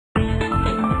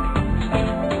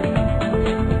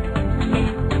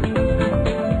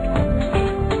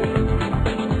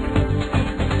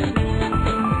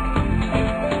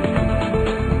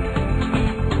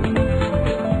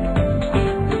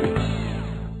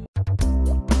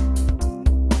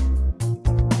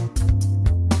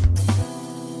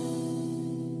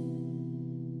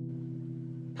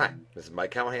This is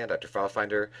Mike Callahan, Dr.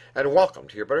 FileFinder, and welcome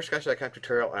to your Butterscotch.com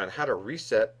tutorial on how to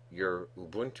reset your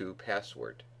Ubuntu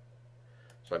password.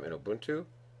 So I'm in Ubuntu.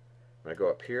 I'm going to go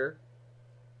up here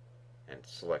and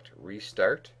select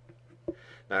Restart.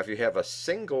 Now if you have a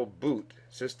single boot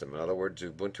system, in other words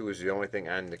Ubuntu is the only thing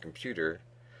on the computer,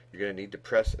 you're going to need to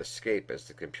press Escape as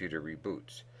the computer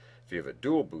reboots. If you have a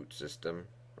dual boot system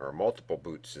or a multiple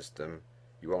boot system,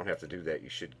 you won't have to do that. You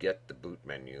should get the boot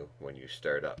menu when you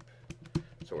start up.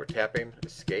 So we're tapping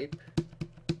Escape.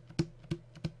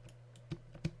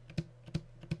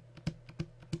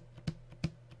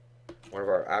 One of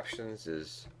our options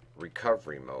is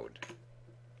Recovery Mode.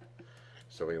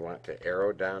 So we want to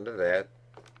arrow down to that,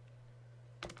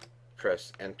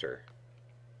 press Enter.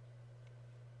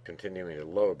 Continuing to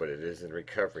load, but it is in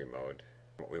recovery mode.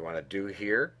 What we want to do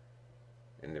here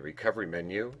in the recovery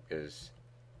menu is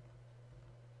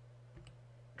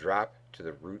drop to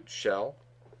the root shell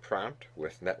prompt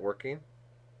with networking.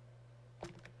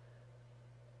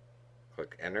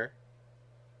 Click Enter.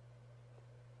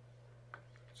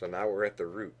 So now we're at the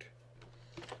root.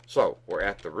 So we're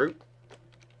at the root.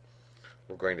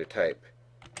 We're going to type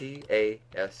PASSWD,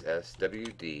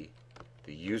 the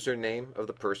username of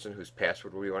the person whose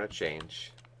password we want to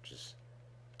change, which is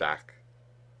Doc.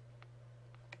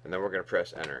 And then we're going to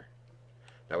press Enter.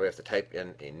 Now we have to type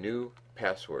in a new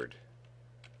password.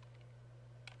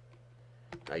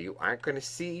 Now you aren't going to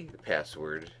see the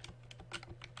password.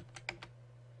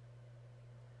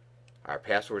 Our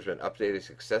password's been updated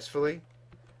successfully.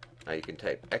 Now you can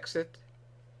type Exit.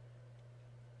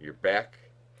 You're back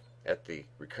at the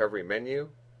recovery menu,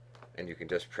 and you can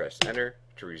just press Enter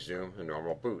to resume a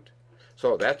normal boot.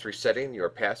 So that's resetting your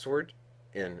password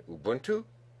in Ubuntu,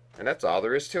 and that's all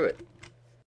there is to it.